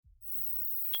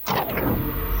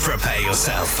Prepare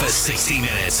yourself for 60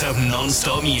 minutes of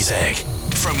non-stop music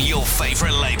from your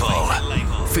favorite label,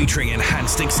 featuring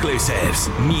enhanced exclusives,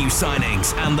 new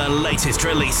signings, and the latest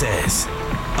releases,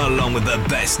 along with the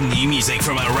best new music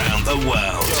from around the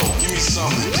world. Yo, give me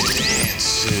something to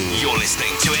dance to. You're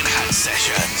listening to Enhanced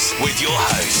Sessions with your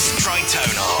host,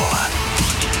 Tritonal.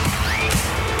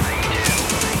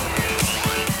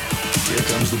 Here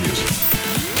comes the music.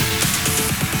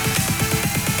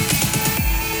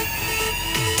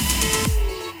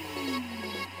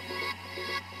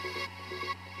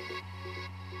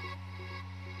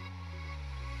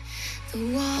 The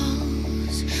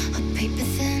walls are paper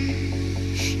thin.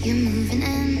 You're moving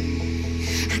in.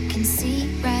 I can see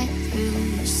right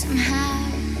through. Somehow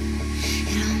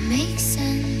it all makes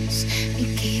sense.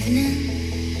 You're caving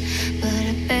in, but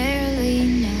I barely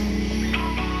know you.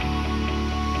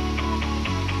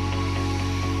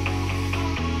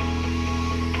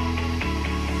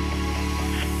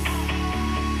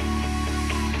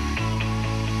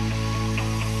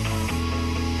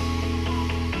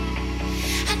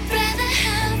 I'd rather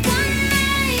have one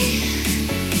night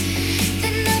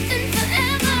than nothing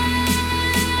forever.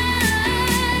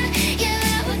 Yeah,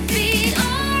 that would be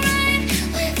alright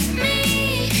with me.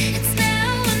 It's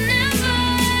now or never.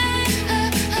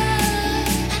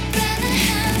 I'd rather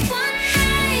have one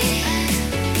night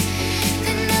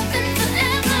than nothing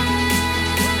forever.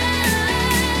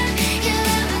 Yeah,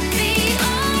 that would be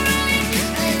alright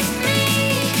with me.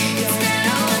 It's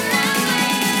now or never.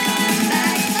 Come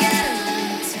back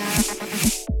every time.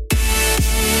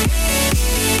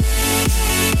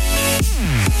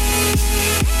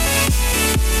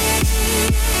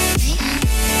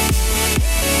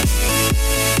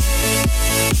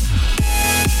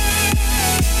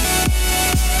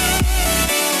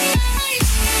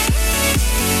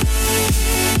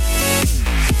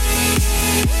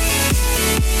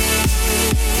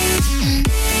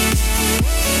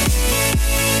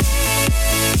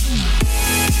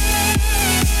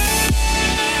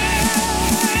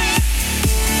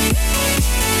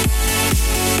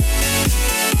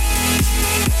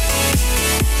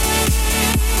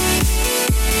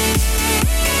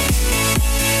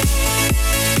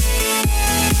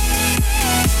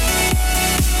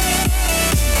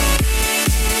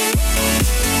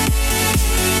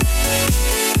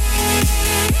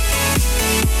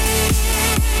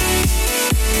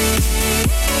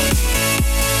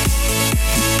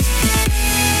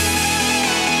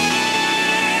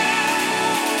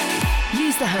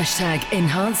 Use the hashtag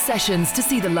Enhanced Sessions to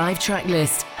see the live track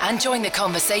list and join the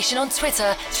conversation on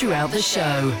Twitter throughout the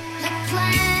show. Like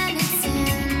planets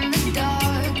in the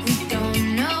dark, we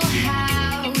don't know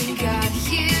how we got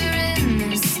here in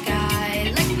the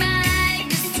sky. Like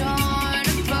magnets torn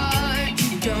apart,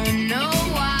 you don't know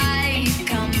why. You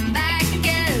come back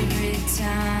every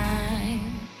time.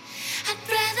 I'd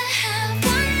rather have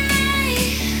one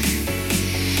night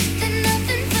than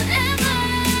nothing forever.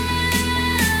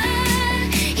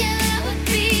 Yeah, that would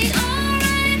be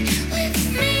alright with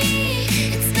me.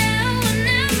 It's now or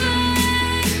never.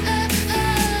 I'd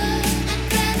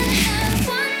rather have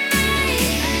one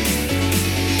night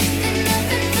than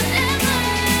nothing forever.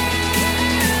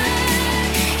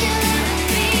 Yeah, that would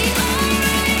be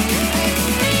alright with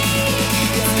me.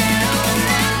 It's now or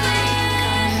never.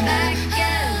 Come back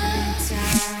every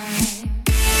time.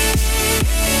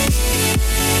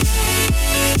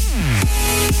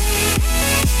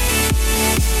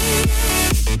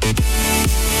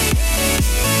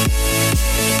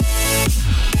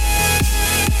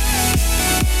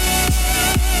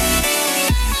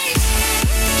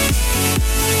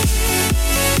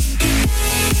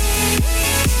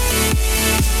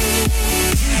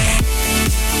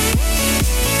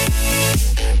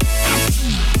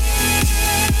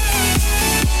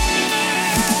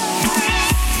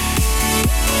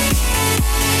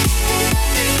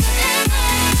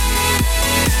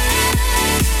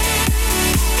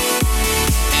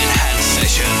 Enhanced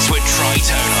Sessions with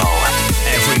Tritonal.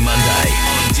 Every Monday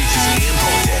on Digitally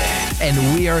Imported.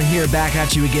 And we are here back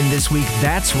at you again this week.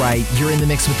 That's right, you're in the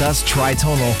mix with us,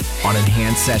 Tritonal, on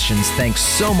Enhanced Sessions. Thanks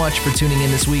so much for tuning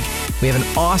in this week. We have an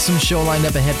awesome show lined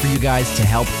up ahead for you guys to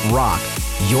help rock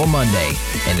your Monday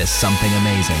into something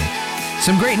amazing.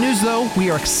 Some great news though,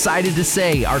 we are excited to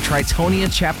say our Tritonia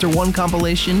Chapter 1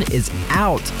 compilation is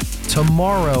out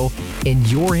tomorrow in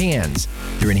your hands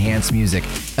through Enhanced Music.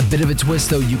 A bit of a twist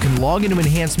though, you can log into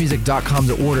enhancedmusic.com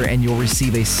to order and you'll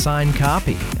receive a signed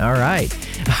copy. All right.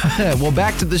 Well,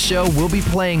 back to the show. We'll be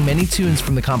playing many tunes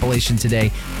from the compilation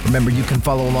today. Remember, you can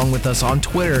follow along with us on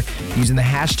Twitter using the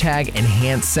hashtag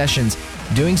Enhanced Sessions.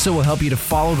 Doing so will help you to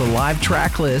follow the live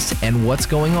track list and what's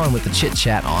going on with the chit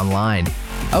chat online.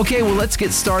 Okay, well, let's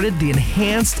get started. The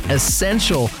Enhanced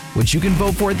Essential, which you can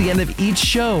vote for at the end of each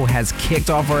show, has kicked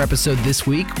off our episode this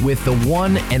week with the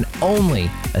one and only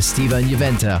Estiva and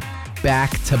Juventa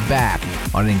back to back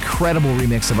on an incredible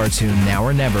remix of our tune Now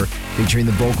or Never, featuring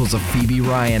the vocals of Phoebe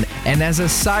Ryan. And as a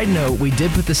side note, we did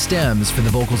put the stems for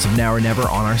the vocals of Now or Never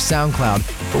on our SoundCloud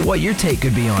for what your take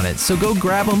could be on it. So go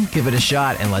grab them, give it a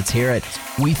shot, and let's hear it.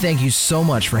 We thank you so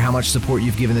much for how much support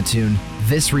you've given the tune.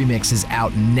 This remix is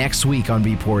out next week on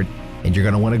Beatport, and you're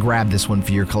going to want to grab this one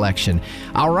for your collection.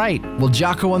 All right, well,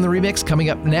 Jocko on the remix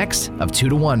coming up next of 2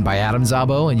 to 1 by Adam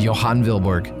Szabo and Johan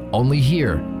Wilberg, only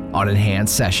here on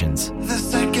Enhanced Sessions. The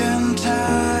second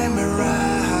time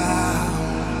around,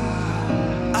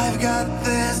 I've got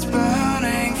this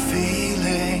burning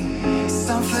feeling.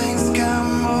 Something's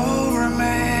come over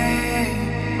me.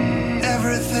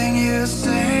 Everything you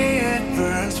say, it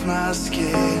burns my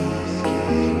skin.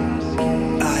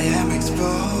 I am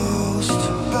exposed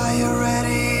by your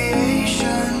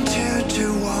radiation 2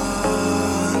 to 1.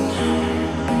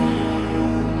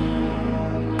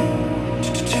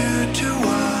 2 to 1.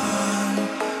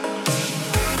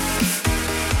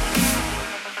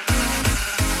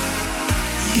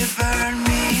 You burn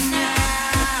me now.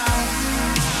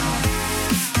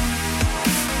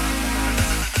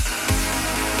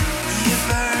 You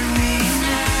burn me now.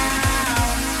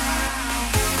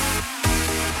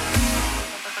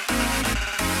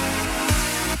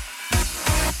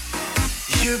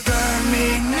 You burn me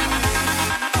now.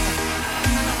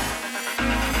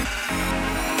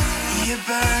 You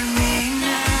burn me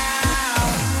now.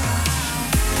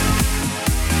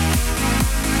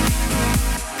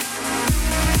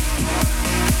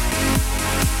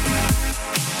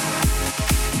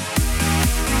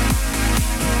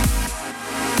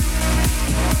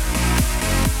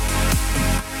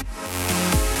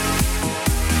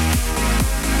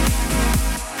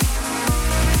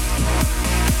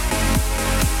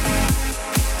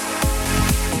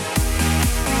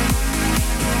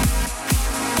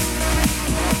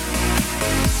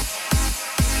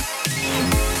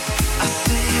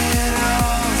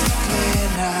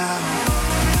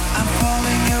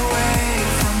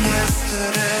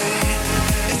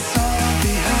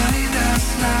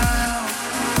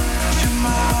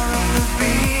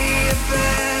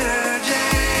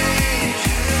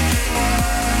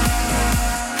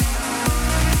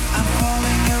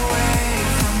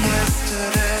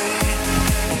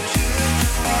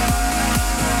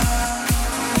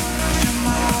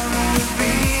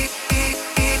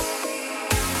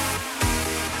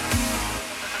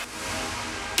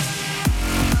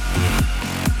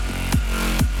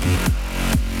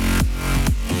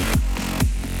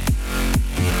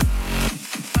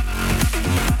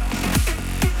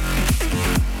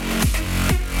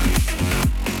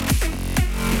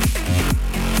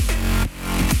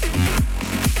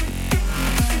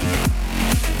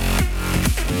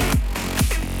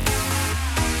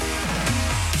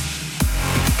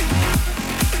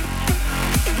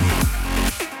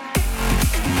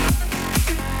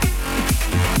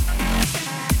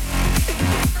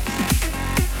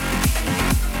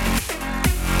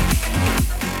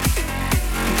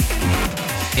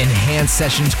 Enhanced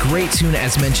Sessions, great tune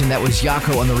as mentioned. That was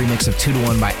Jocko on the remix of 2 to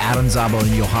 1 by Adam Szabo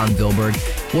and Johan Wilberg.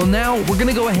 Well, now we're going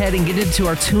to go ahead and get into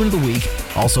our tune of the week,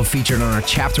 also featured on our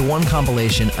Chapter 1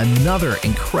 compilation, another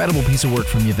incredible piece of work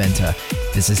from Juventa.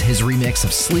 This is his remix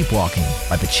of Sleepwalking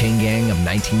by the Chain Gang of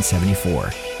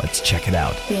 1974. Let's check it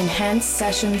out. The Enhanced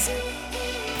Sessions.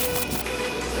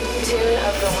 Tune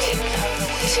of the week.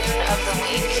 Tune of the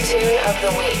week. Tune of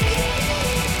the week.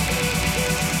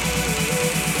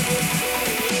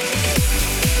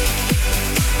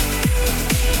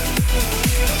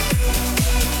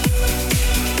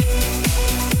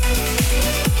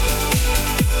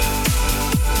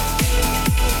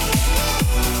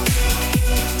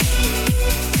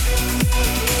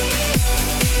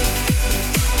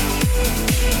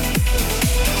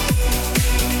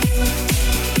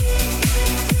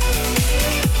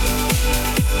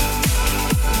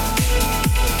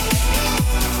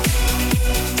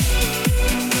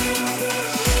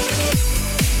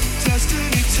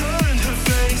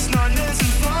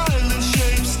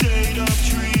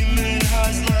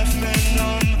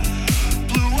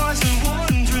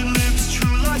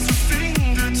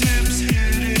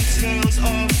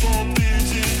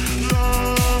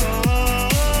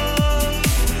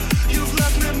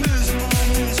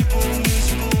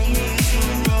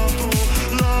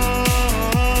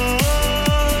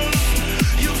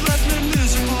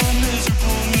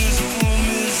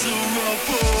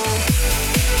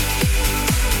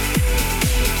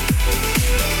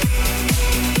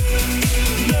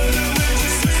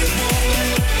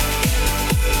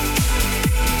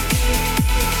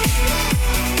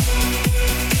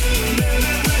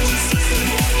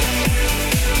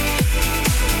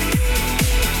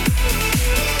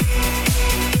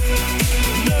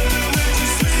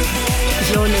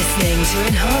 You're listening to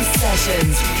Enhanced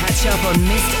Sessions. Catch up on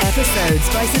missed episodes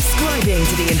by subscribing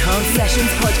to the Enhanced Sessions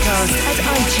podcast at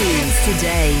iTunes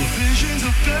today. Visions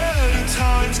of better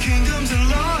times, kingdoms that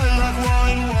lie like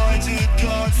wine. Why did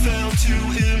God fail to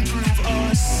improve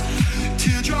us?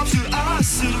 Teardrops of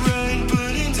acid rain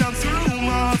burning down through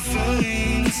my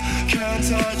veins. Can't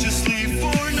I just leave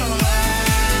for now?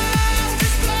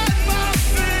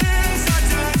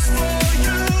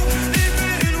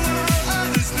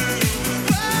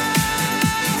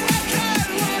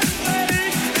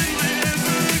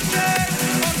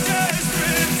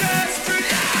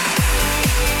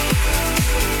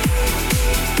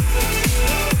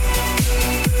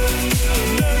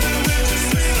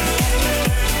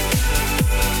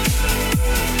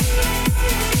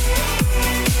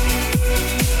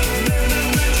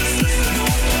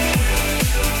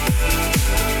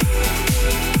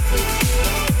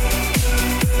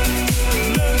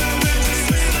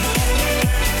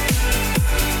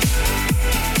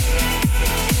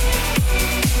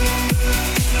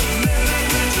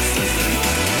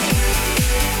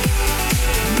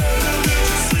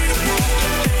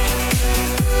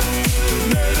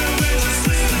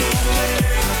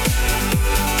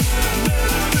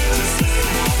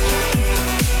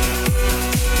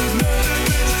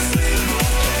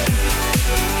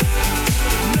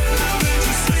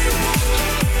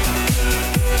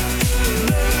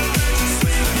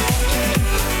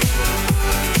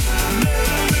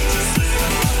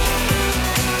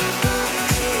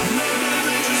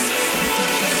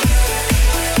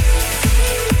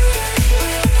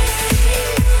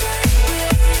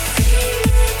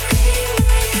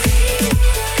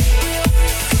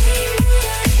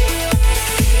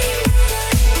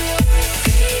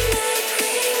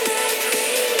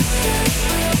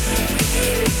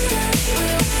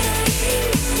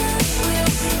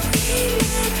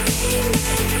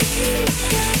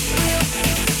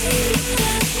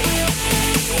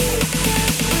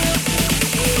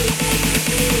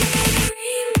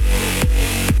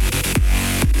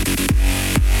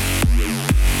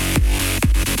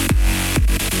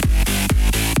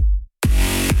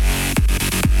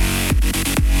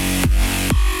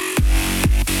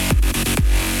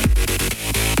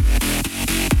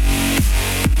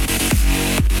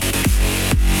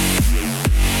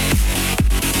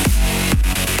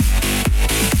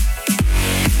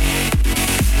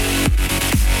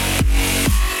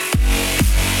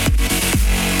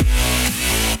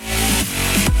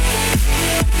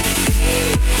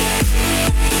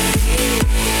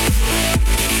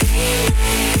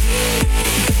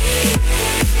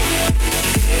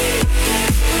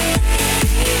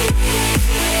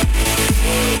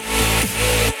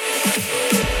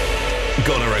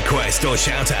 Or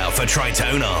shout out for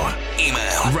Tritonal.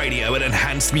 Email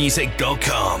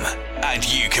radio@enhancedmusic.com and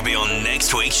you could be on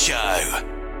next week's show.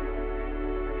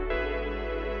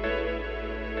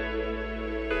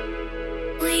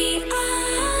 We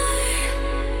are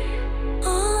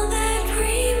all that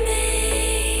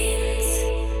remains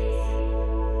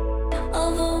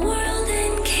of a world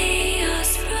in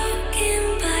chaos,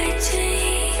 broken by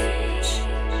change.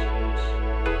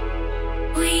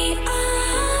 We are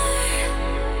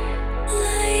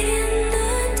light in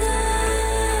the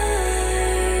dark,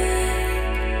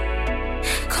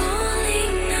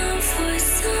 calling out for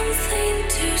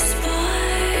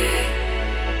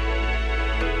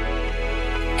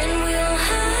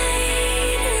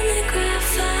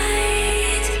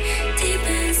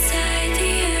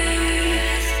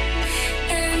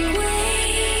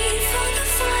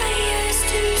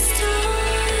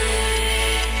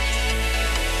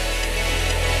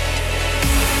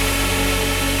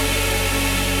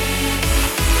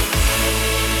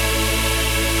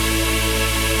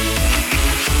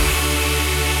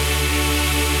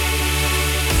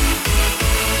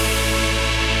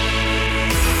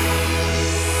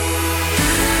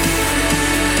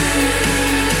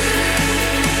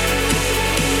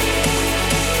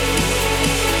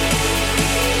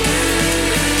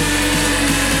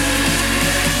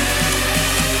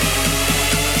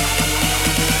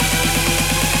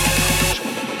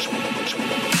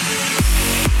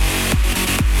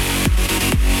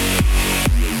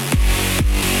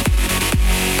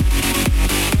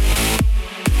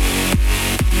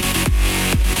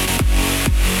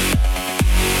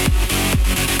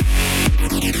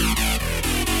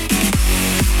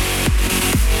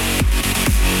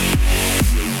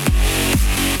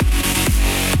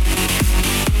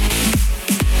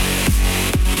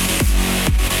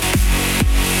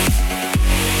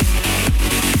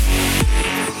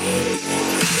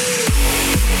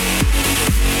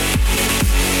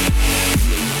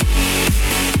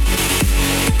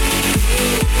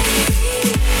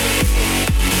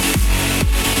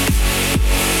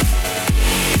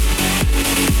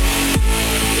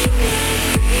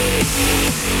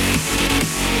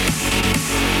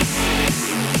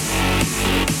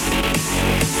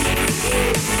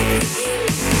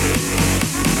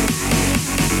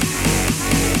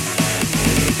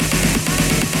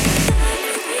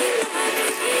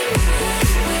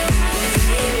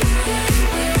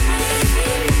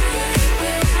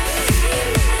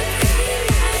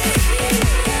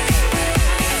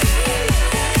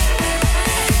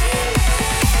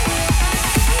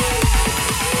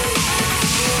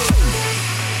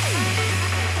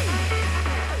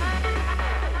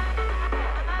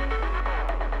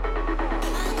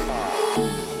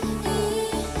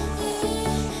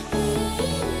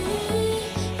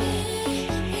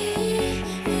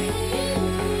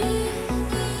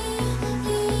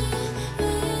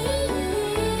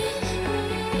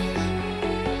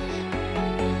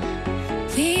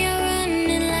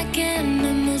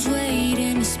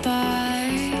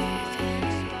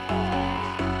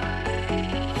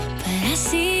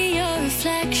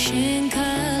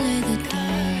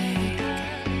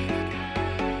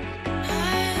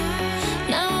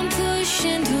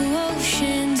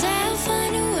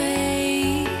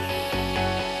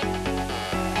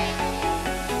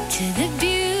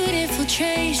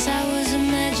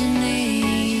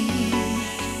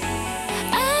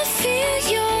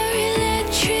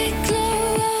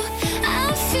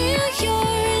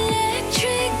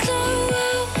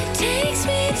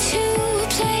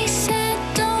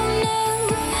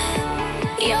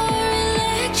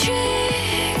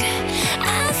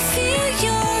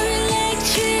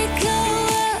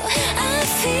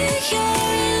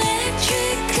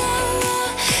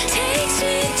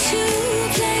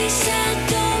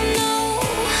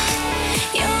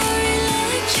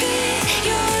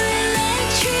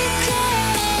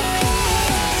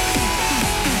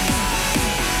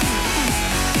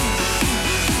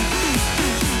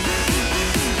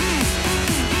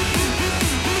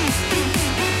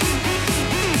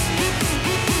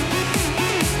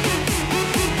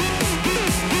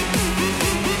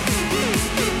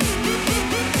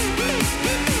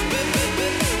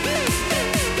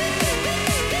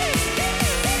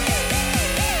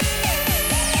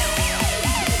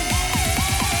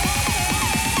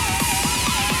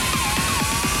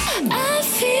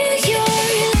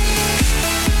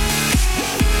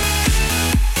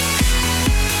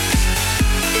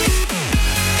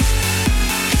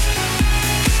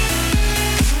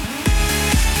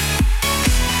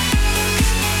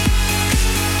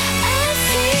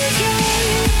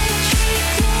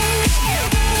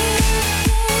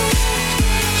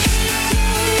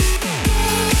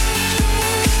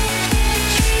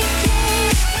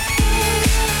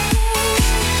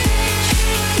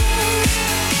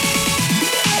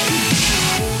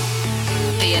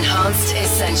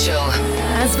Essential.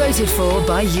 As voted for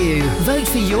by you. Vote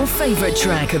for your favorite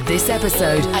track of this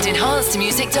episode at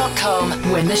enhancedmusic.com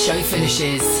when the show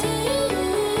finishes.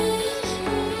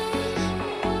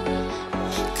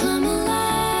 Come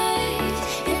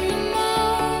alive in the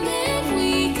moment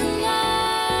we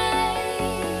collide.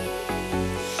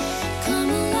 Come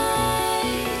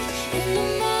alive in the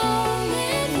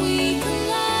moment we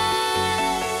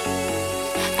collide.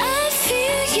 I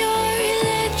feel your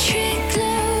electric glow.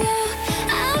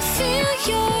 I feel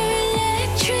your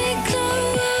electric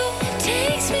glow.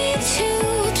 Takes me to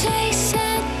a place I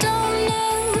don't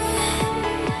know.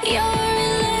 You're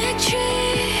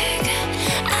electric.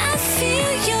 I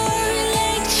feel your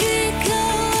electric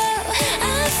glow.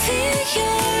 I feel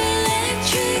your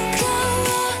electric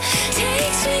glow.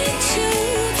 Takes me to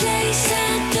a place I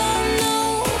don't know.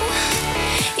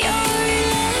 You're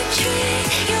electric.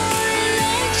 Your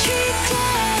electric glow.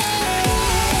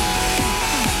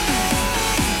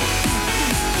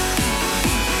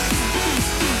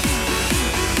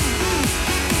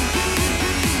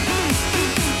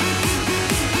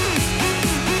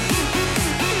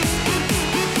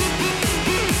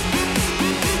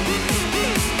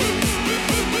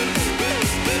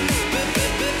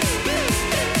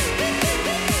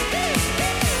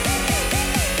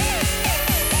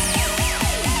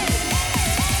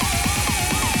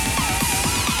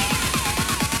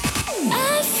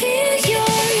 I feel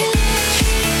your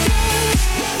electric glow.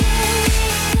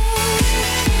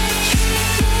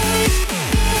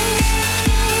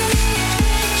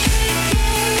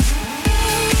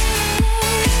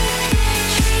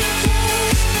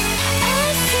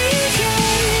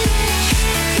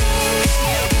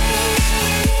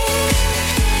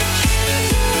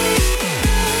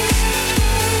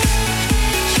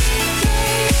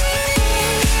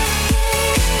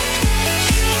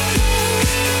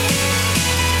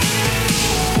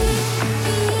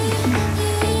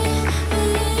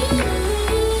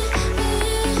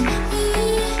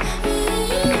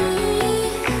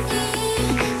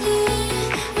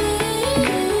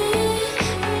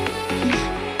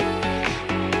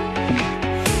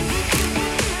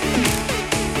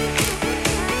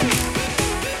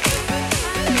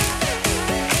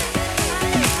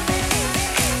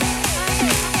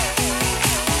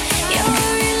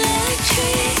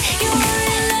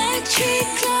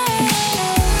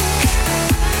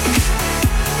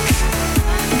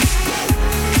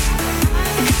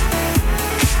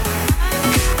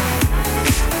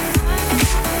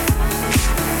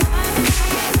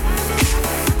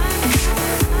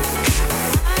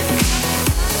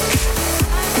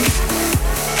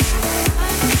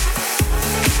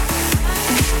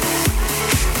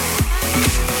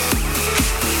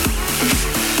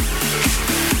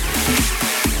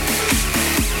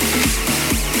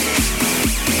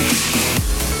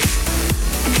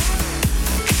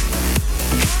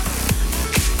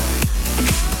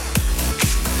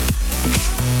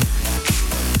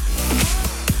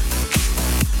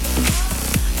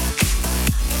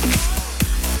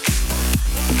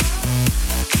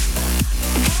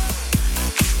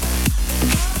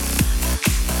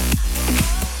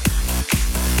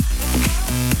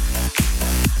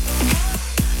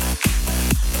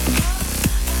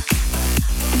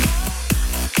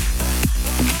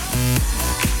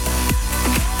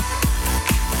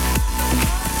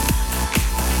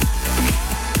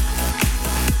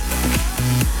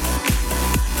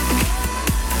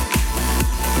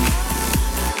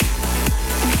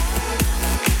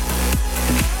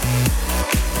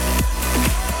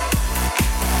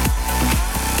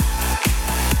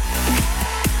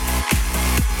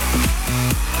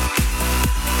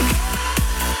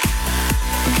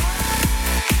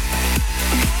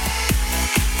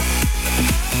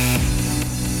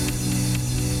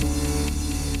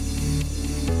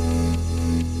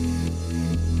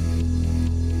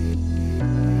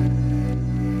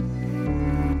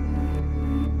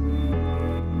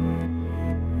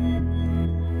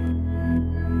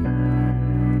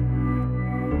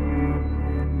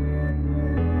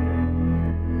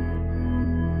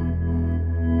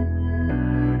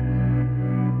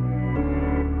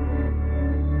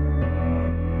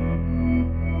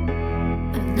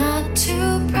 I'm not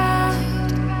too proud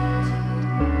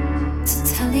to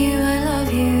tell you I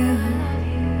love you.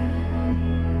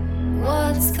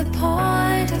 What's the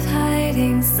point of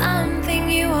hiding something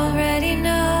you already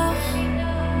know?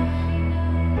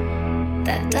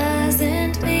 That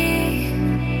doesn't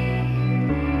mean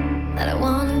that I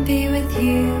wanna be with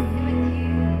you.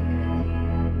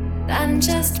 I'm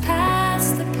just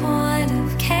past the point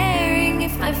of caring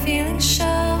if my feelings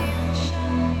show.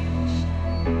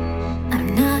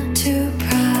 I'm not too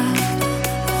proud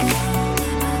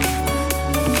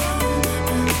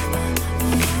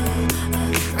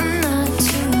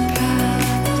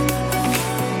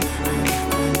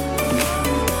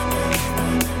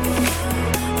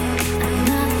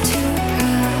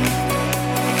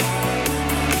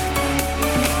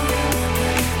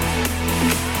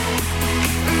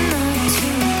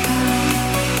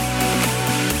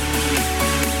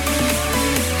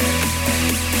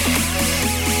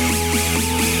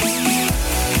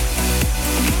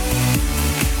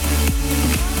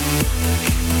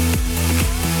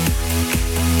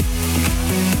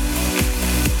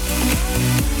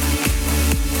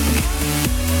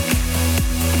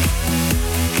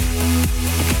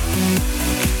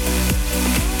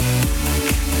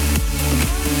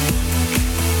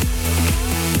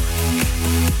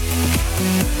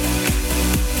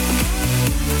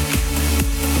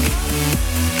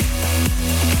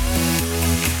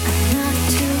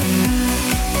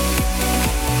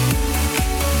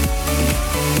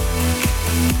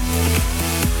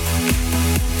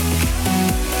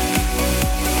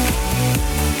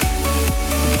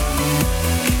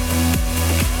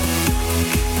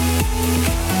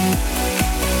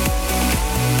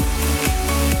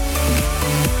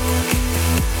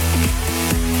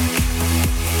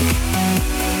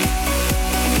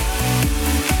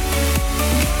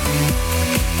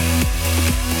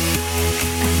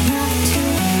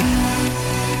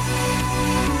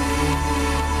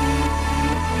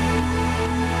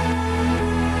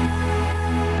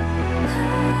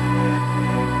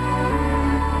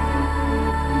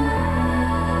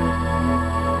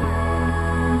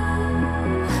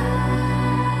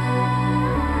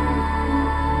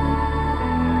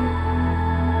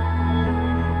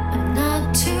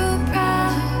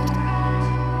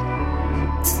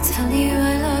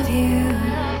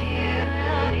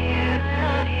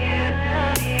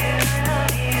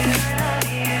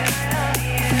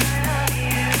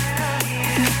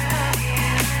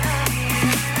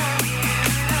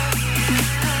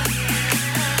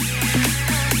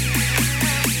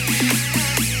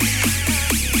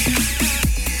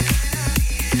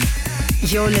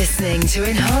You're listening to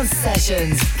Enhanced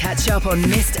Sessions. Catch up on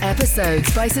missed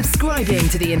episodes by subscribing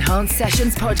to the Enhanced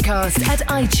Sessions podcast at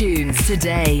iTunes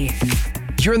today.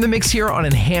 You're in the mix here on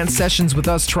Enhanced Sessions with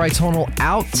us, Tritonal,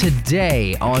 out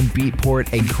today on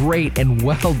Beatport. A great and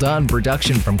well done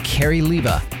production from Carrie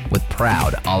Leva with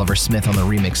Proud. Oliver Smith on the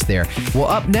remix there. Well,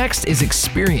 up next is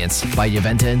Experience by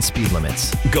Yaventa and Speed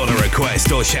Limits. Got a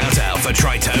request or shout out for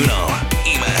Tritonal?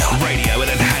 Email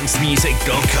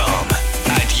radio@enhancedmusic.com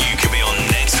and you could be on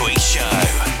next week's show.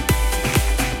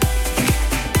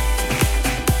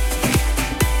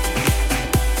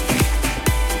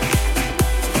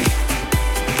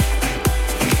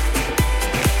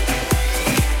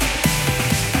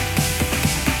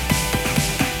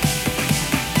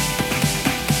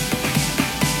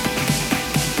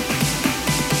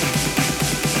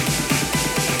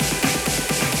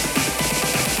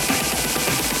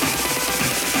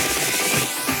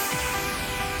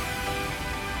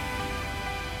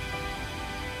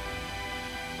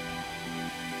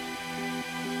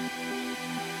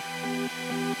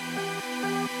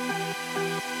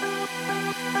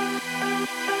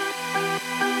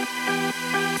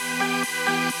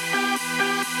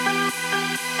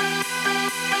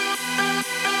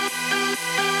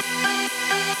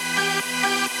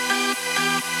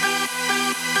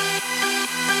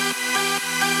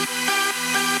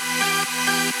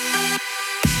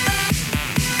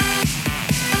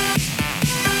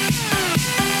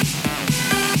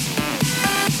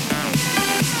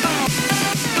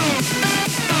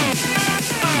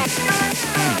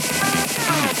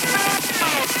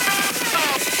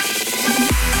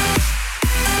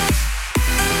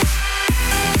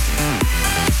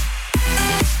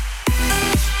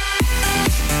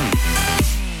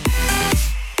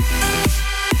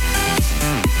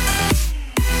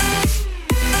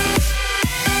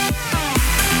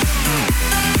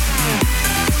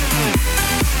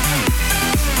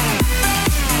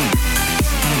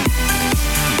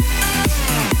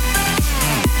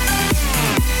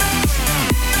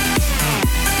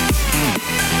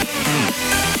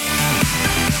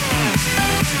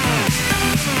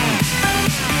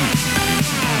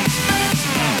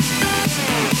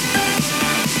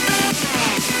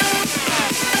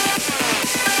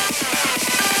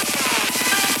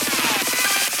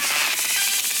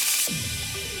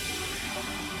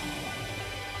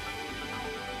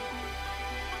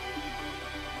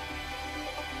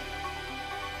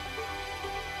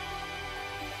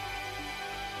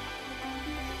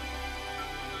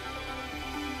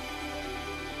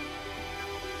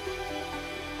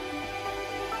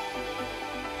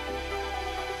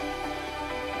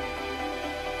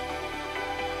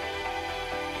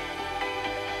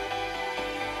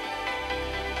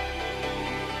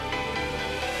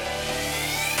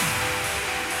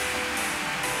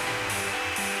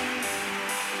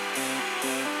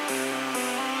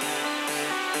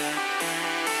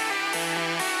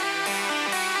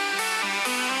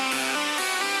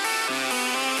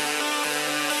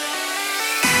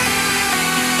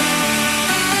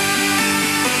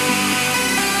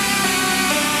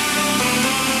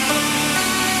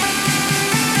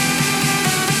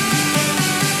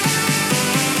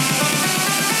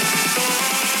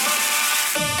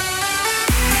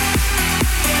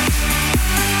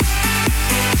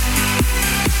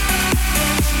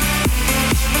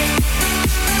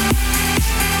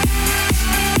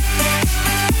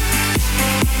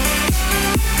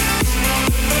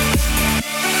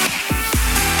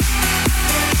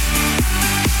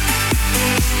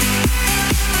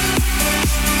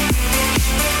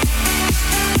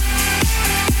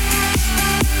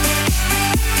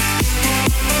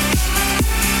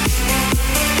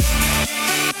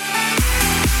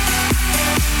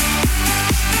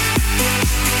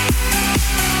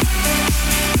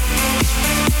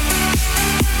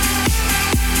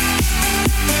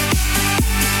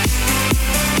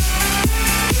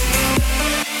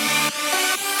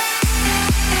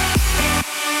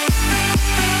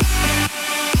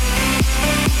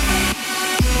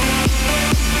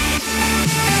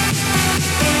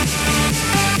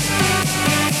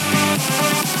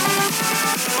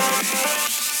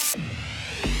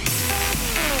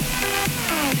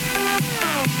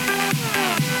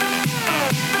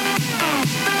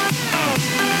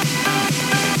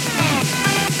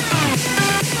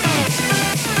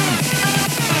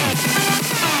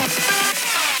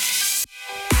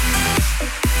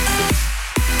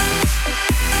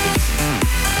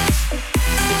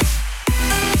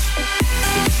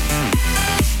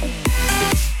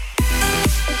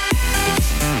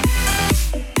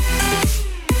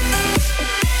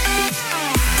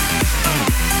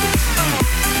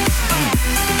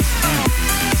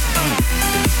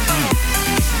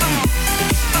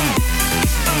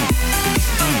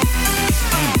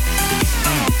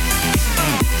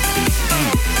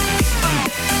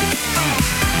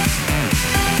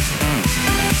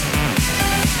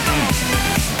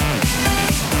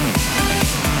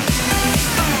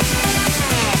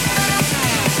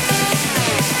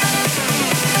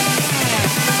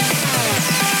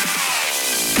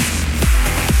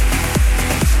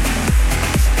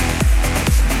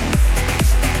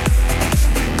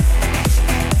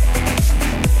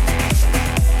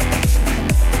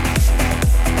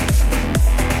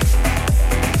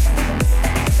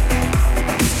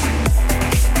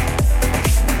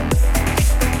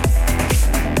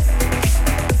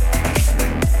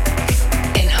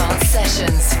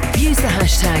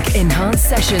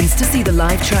 Sessions to see the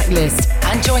live track list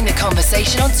and join the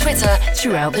conversation on Twitter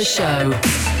throughout the show.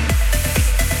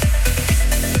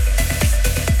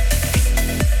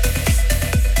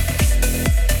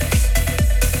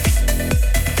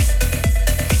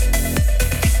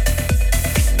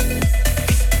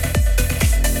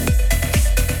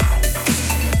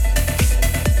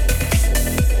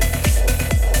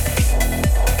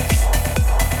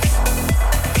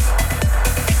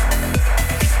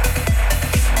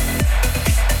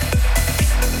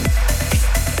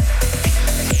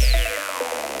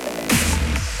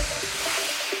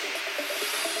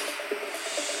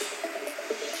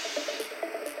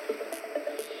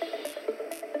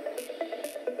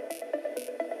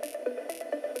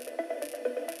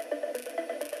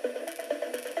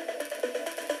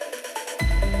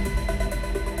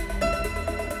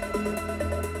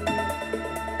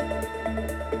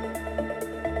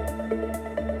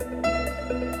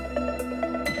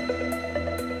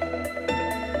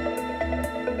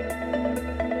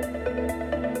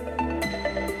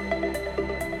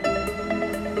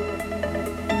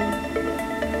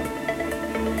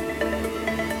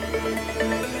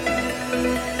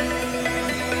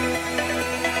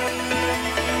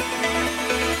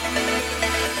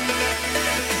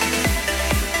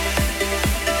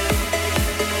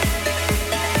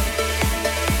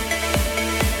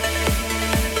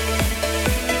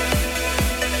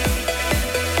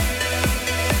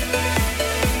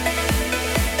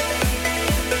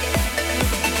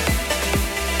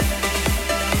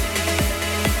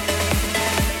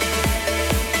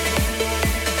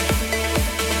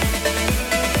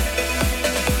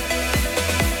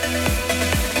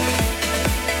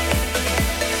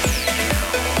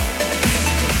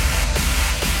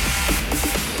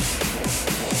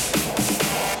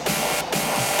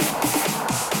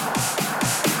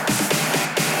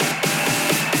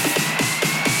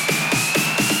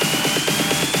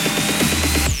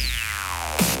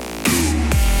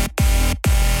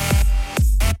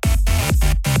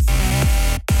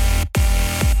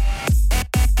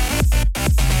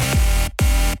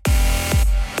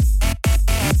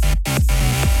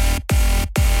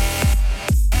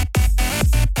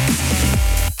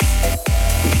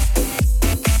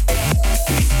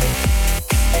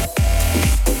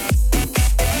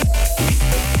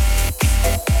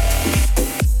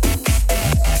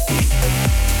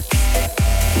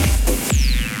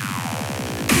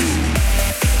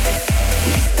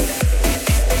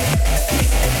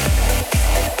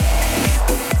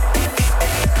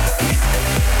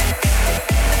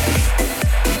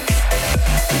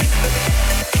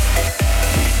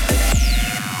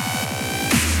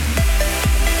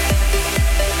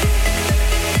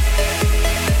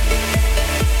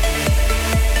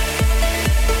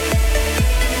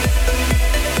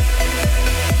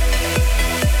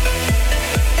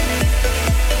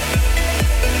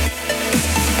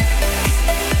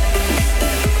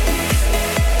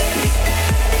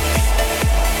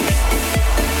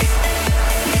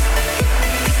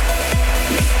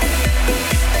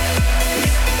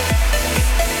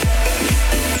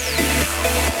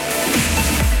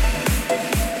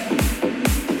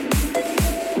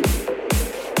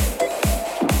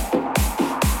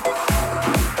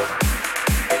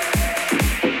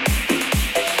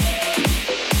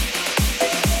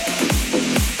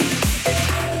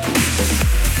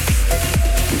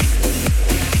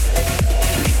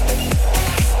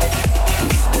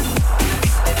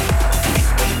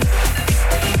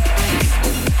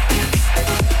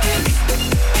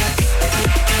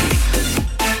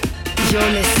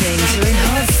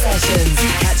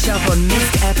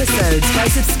 episodes by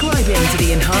subscribing to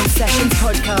the Enhanced Sessions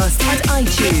podcast at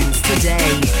iTunes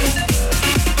today.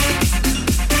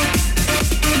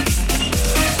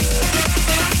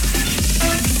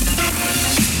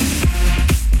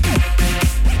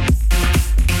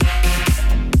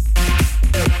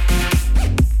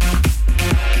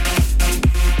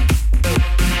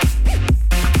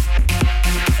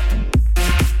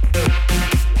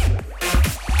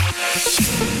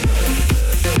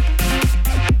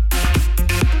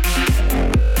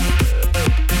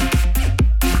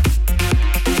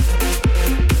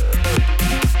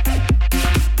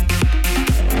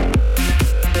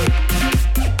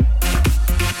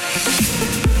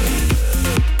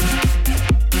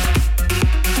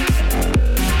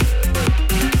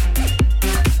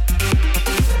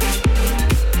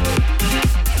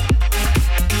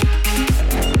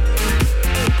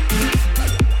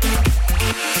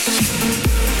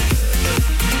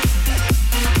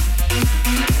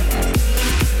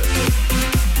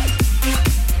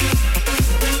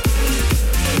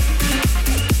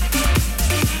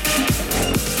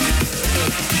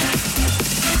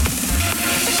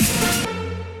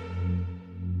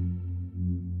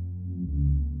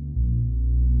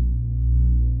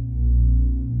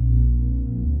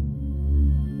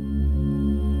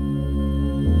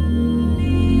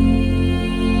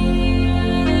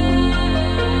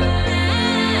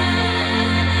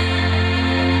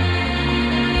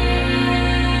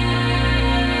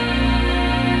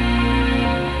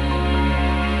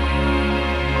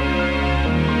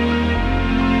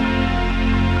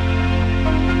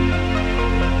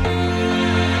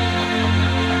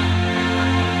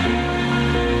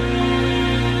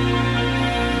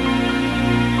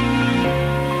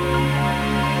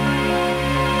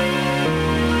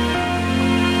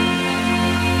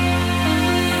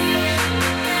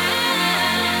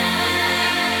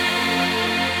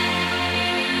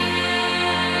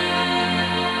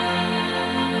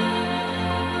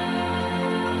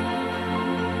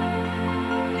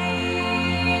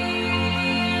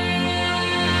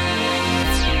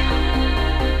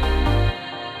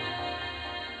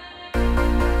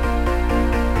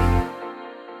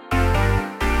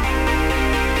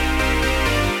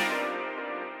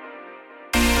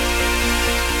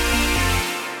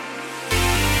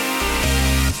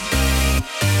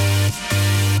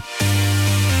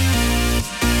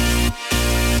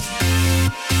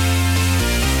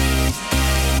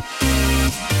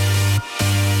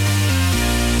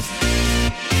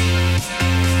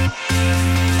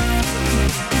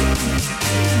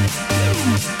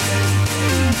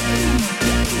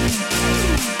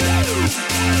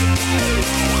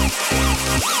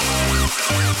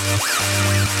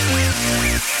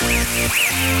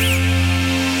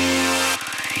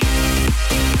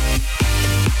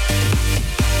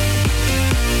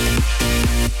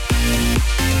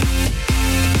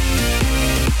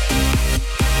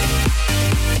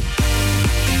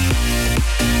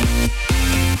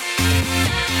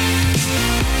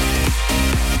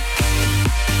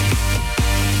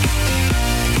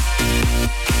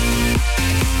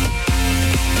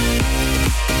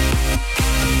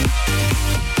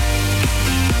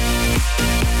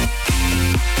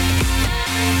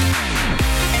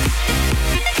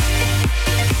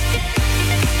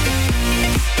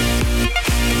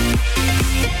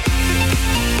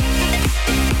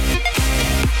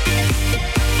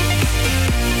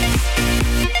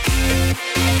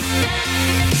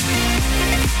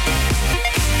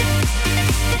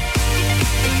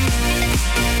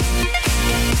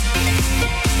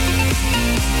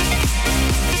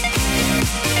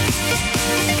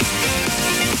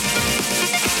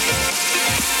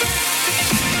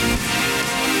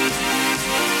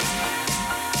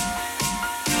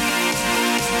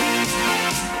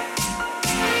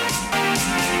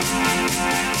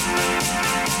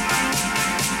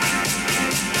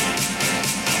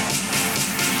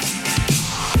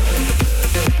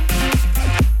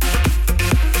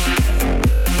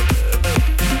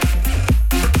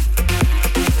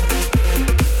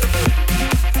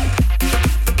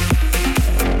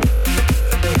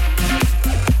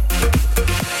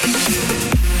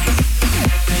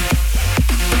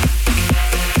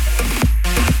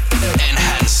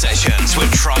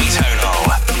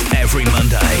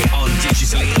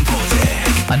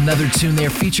 Another tune there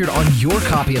featured on your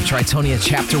copy of Tritonia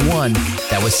Chapter 1.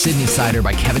 That was Sydney Sider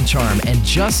by Kevin Charm, and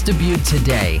just debuted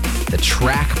today. The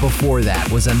track before that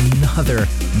was another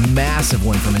massive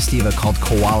one from Estiva called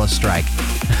Koala Strike.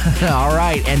 All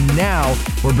right, and now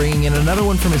we're bringing in another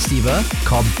one from Estiva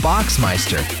called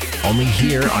Boxmeister, only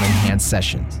here on Enhanced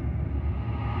Sessions.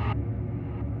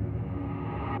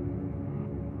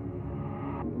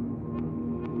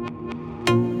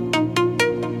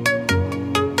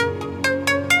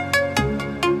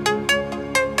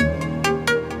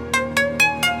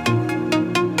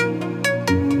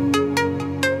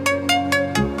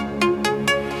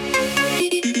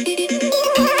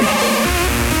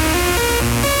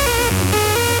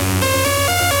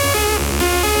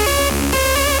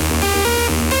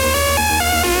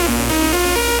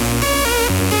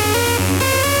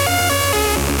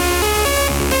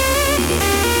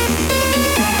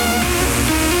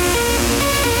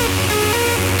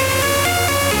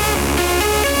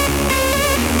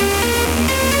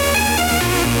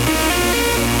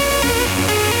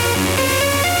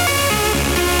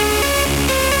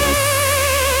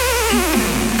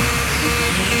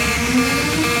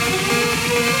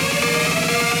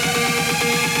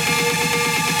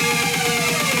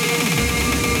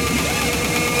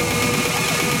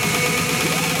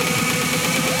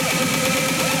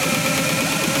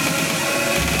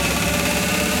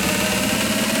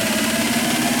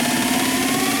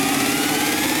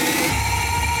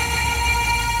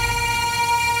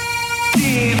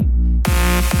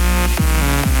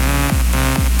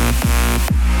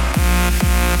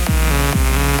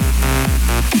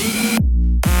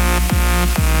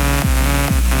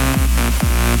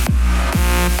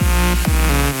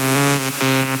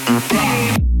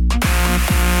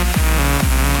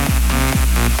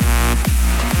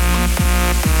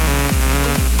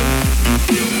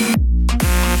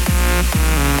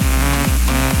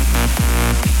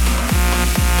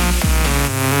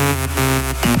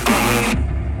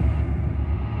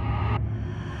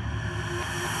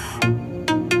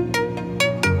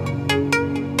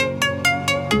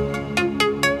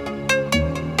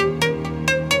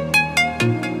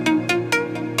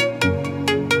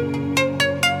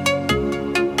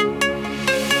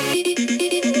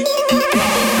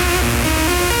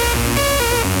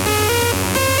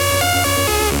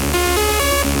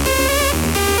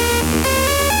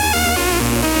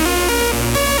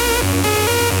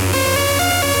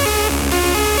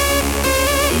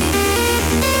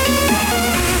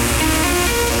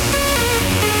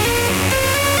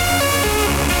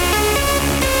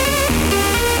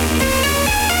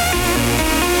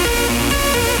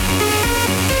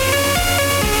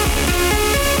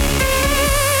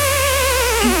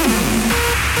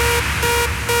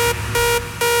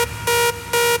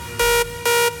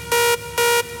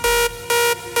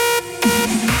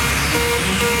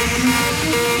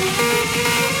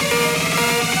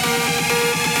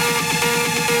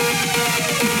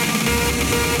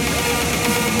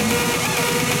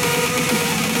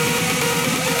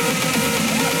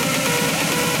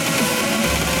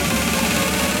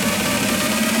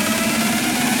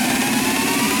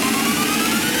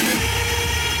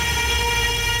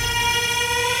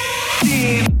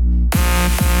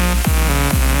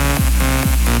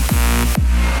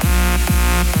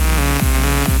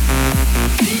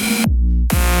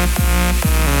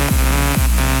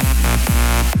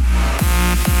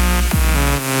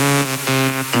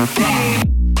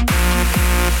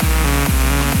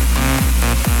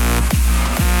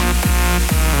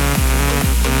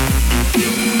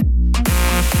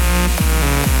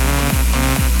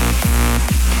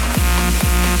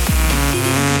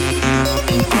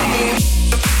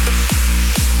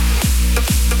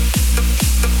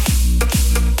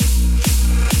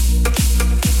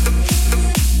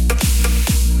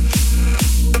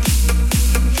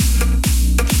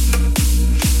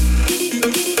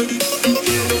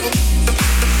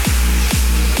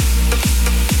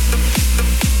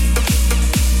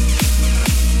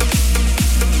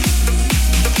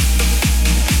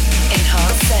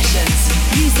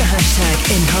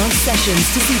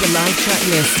 Sessions to see the live track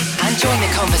list and join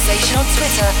the conversation on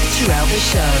Twitter throughout the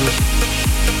show.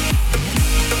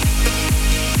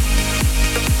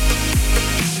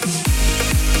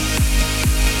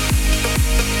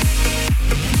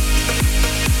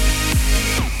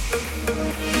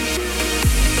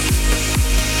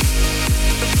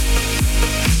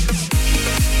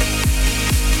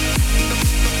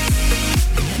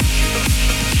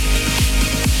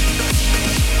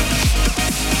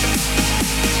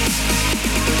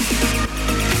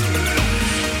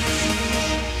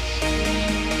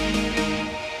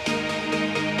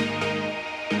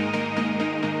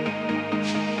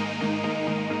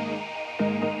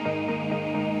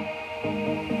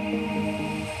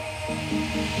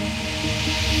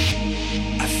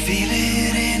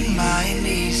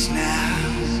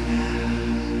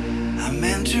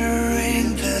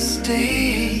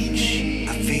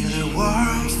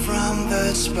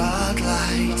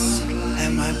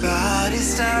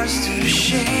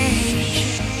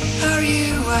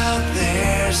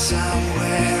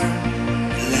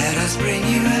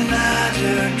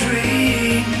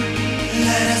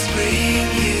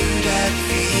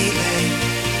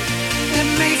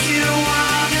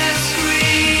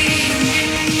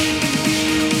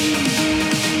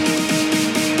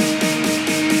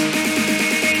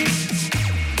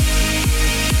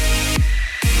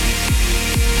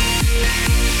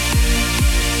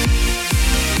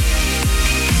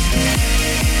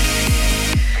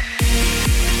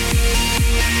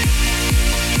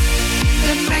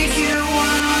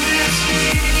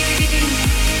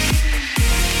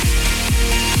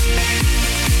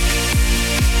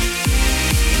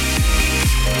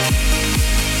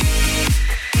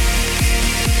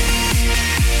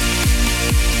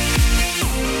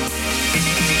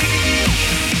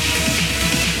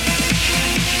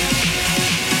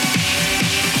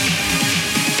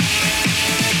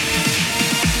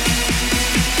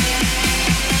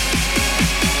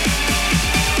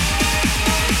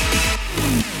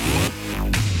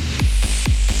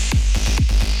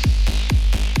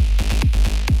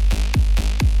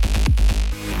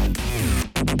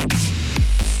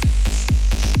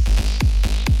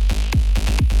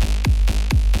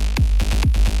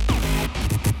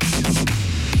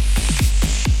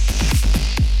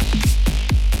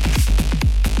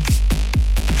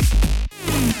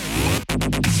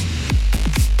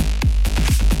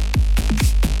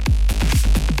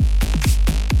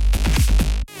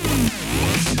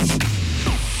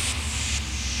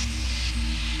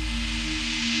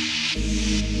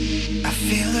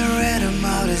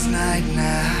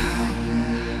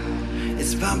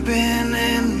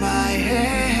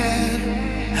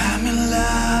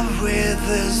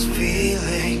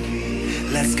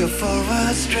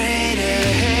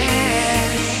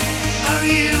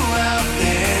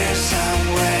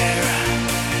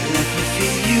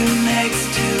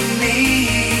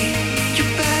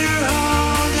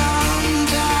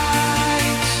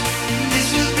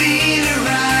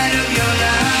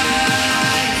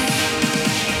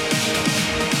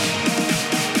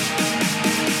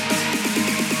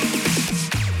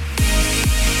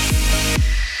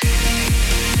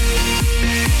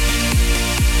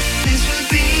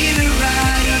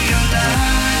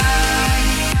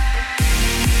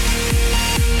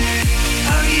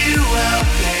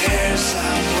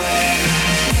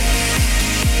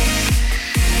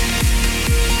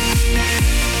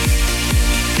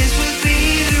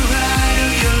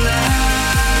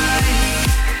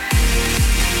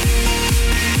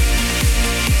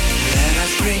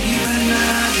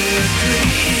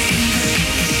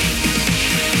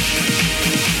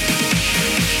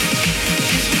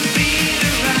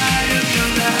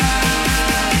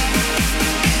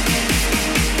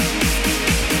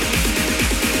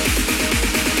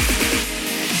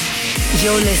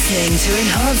 You're listening to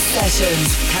Enhanced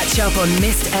Sessions. Catch up on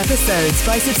missed episodes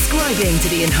by subscribing to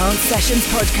the Enhanced Sessions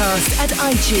podcast at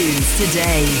iTunes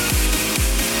today.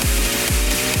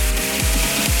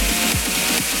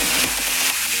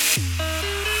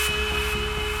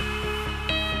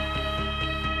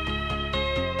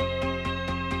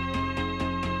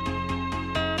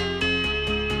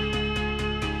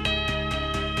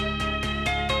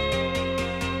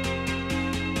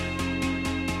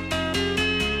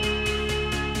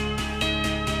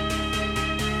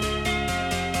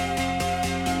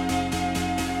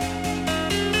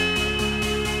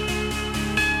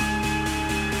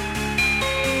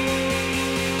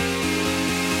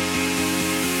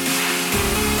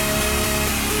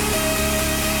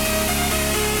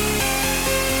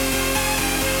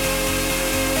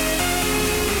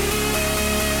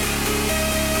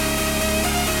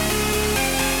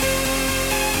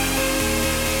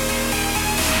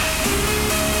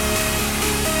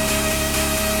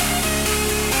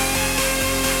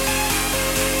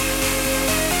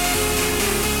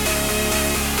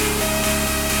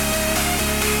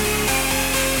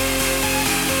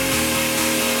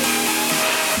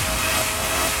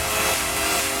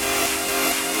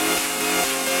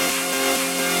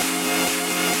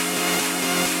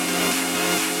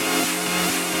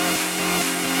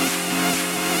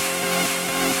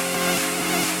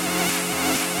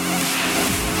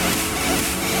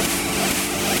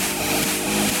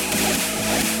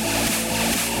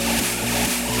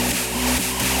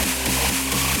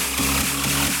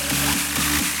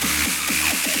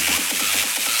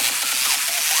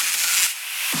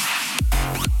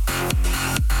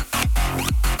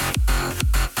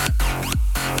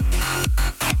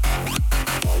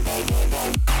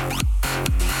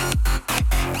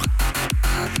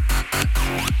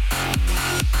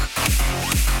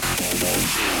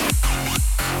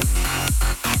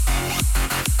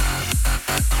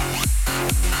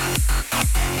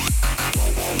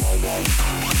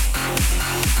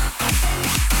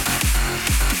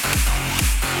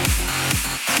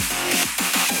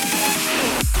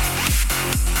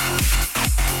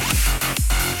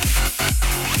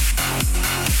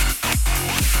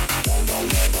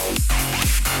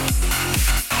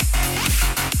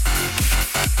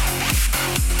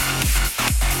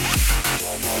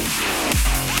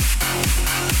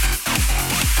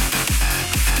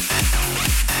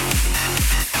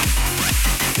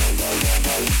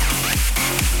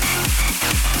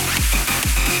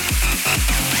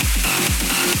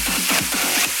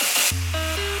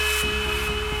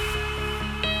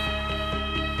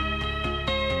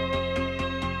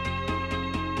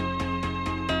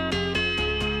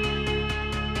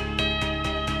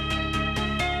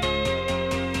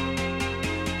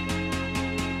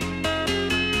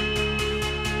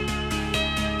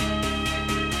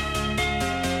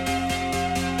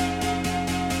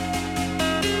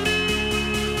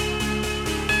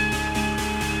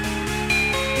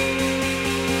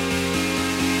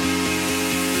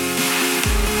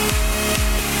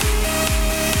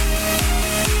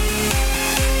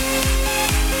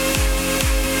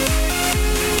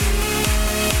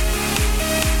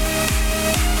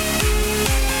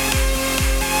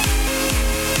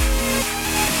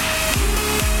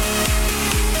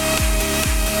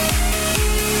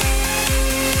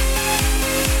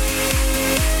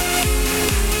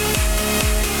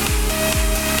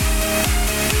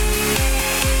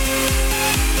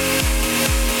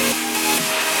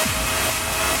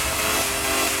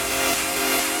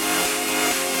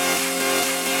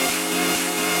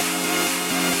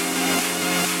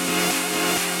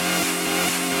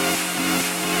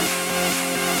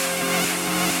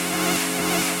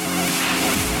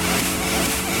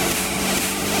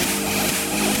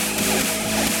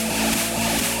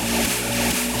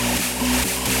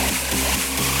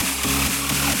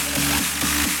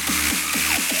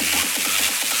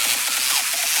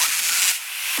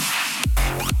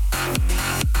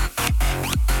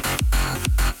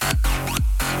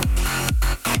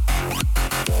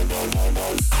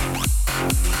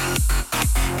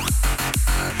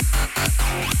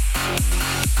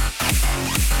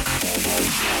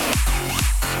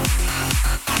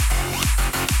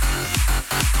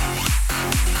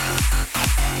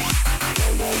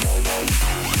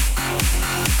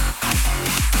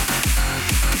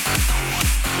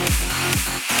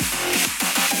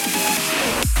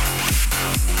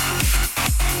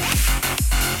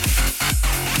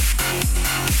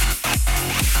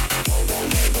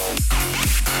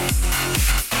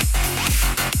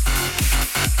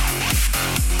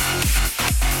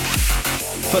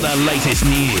 For the latest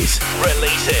news,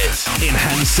 releases,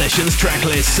 enhanced sessions, track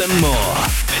lists, and more,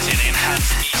 visit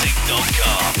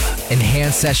enhancedmusic.com.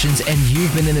 Enhanced Sessions, and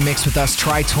you've been in the mix with us,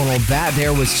 Tritonal. That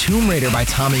there was Tomb Raider by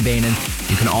Tommy Bainen.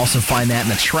 You can also find that in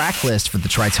the track list for the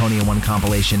Tritonia 1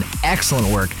 compilation.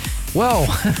 Excellent work. Well,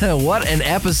 what an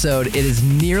episode. It is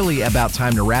nearly about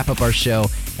time to wrap up our show,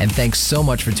 and thanks so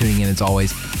much for tuning in as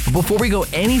always. But before we go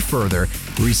any further,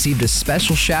 we received a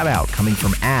special shout out coming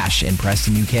from Ash in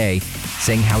Preston, UK,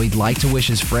 saying how he'd like to wish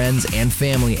his friends and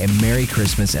family a Merry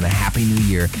Christmas and a Happy New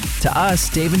Year. To us,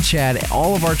 Dave and Chad,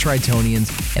 all of our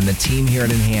Tritonians, and the team here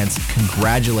at Enhanced,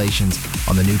 congratulations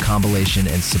on the new compilation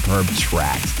and superb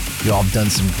tracks. You all have done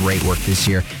some great work this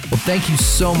year. Well, thank you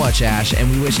so much, Ash,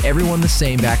 and we wish everyone the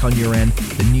same back on your end.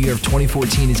 The new year of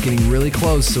 2014 is getting really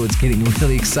close, so it's getting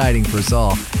really exciting for us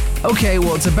all. Okay,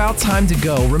 well, it's about time to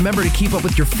go. Remember to keep up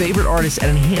with your favorite artists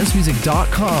at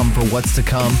enhancedmusic.com for what's to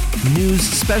come, news,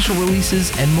 special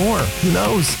releases, and more. Who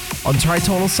knows? On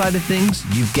Tritonal side of things,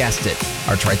 you've guessed it.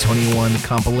 Our Tritonia 1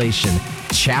 compilation,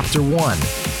 Chapter 1,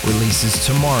 releases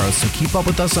tomorrow. So keep up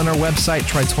with us on our website,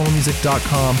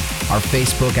 tritonalmusic.com, our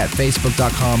Facebook at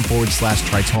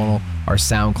facebook.com/Tritonal, our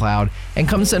SoundCloud, and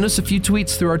come send us a few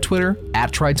tweets through our Twitter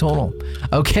at Tritonal.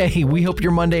 Okay, we hope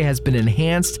your Monday has been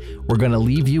enhanced. We're going to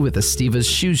leave you with a Steva's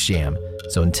Shoe Sham.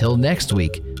 So until next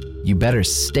week, you better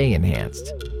stay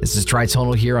enhanced. This is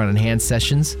Tritonal here on Enhanced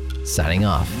Sessions, signing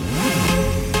off.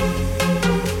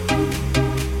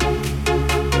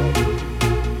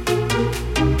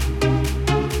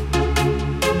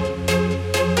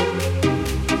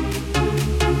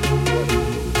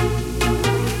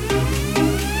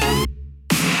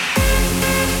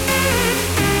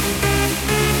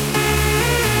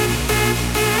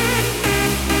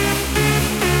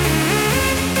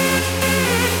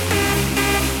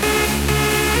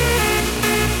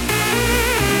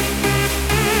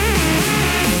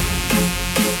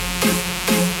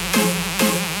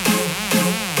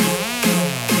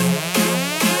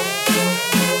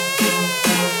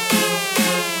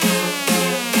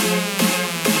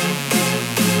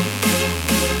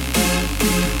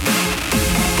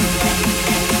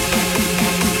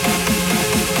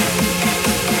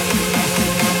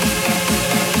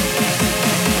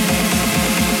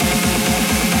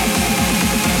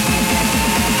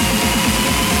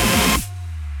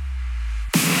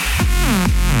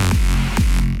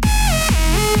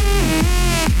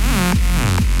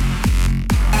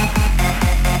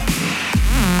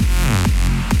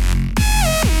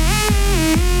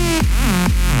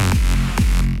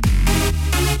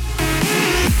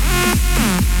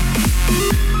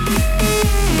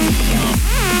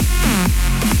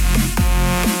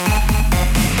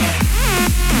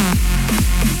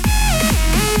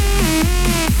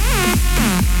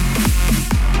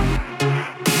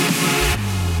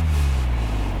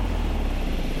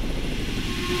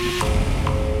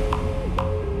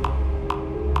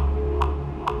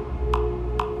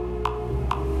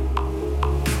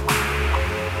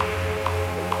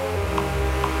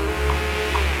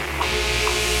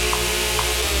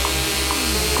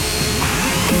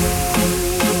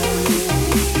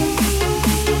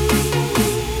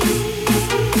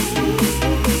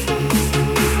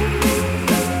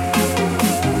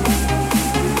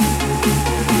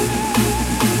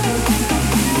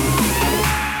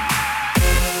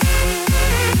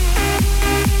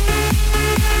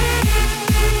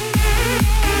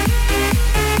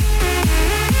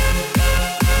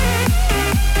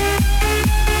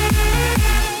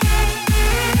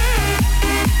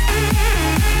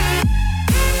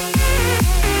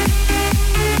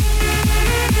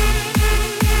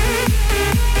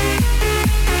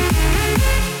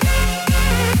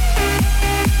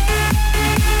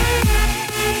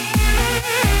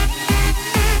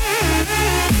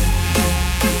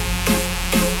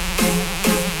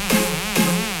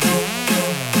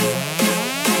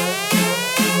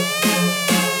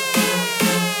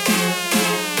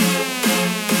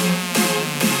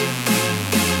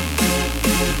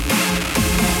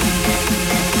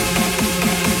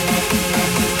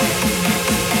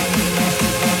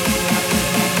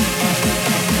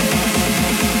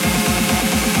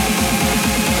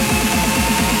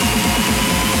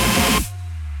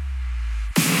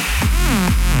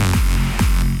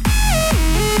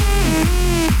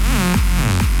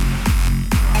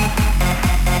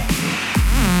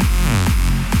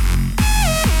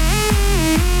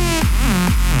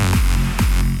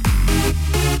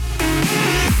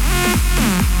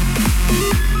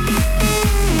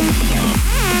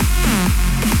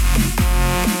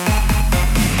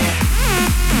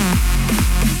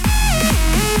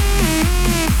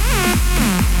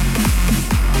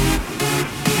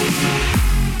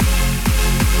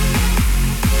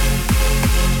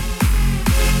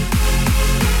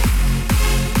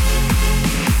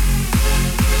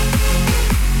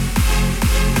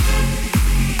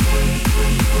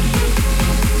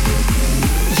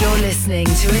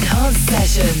 listening to Enhanced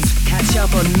Sessions. Catch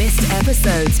up on missed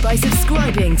episodes by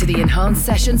subscribing to the Enhanced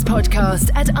Sessions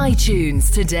podcast at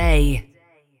iTunes today.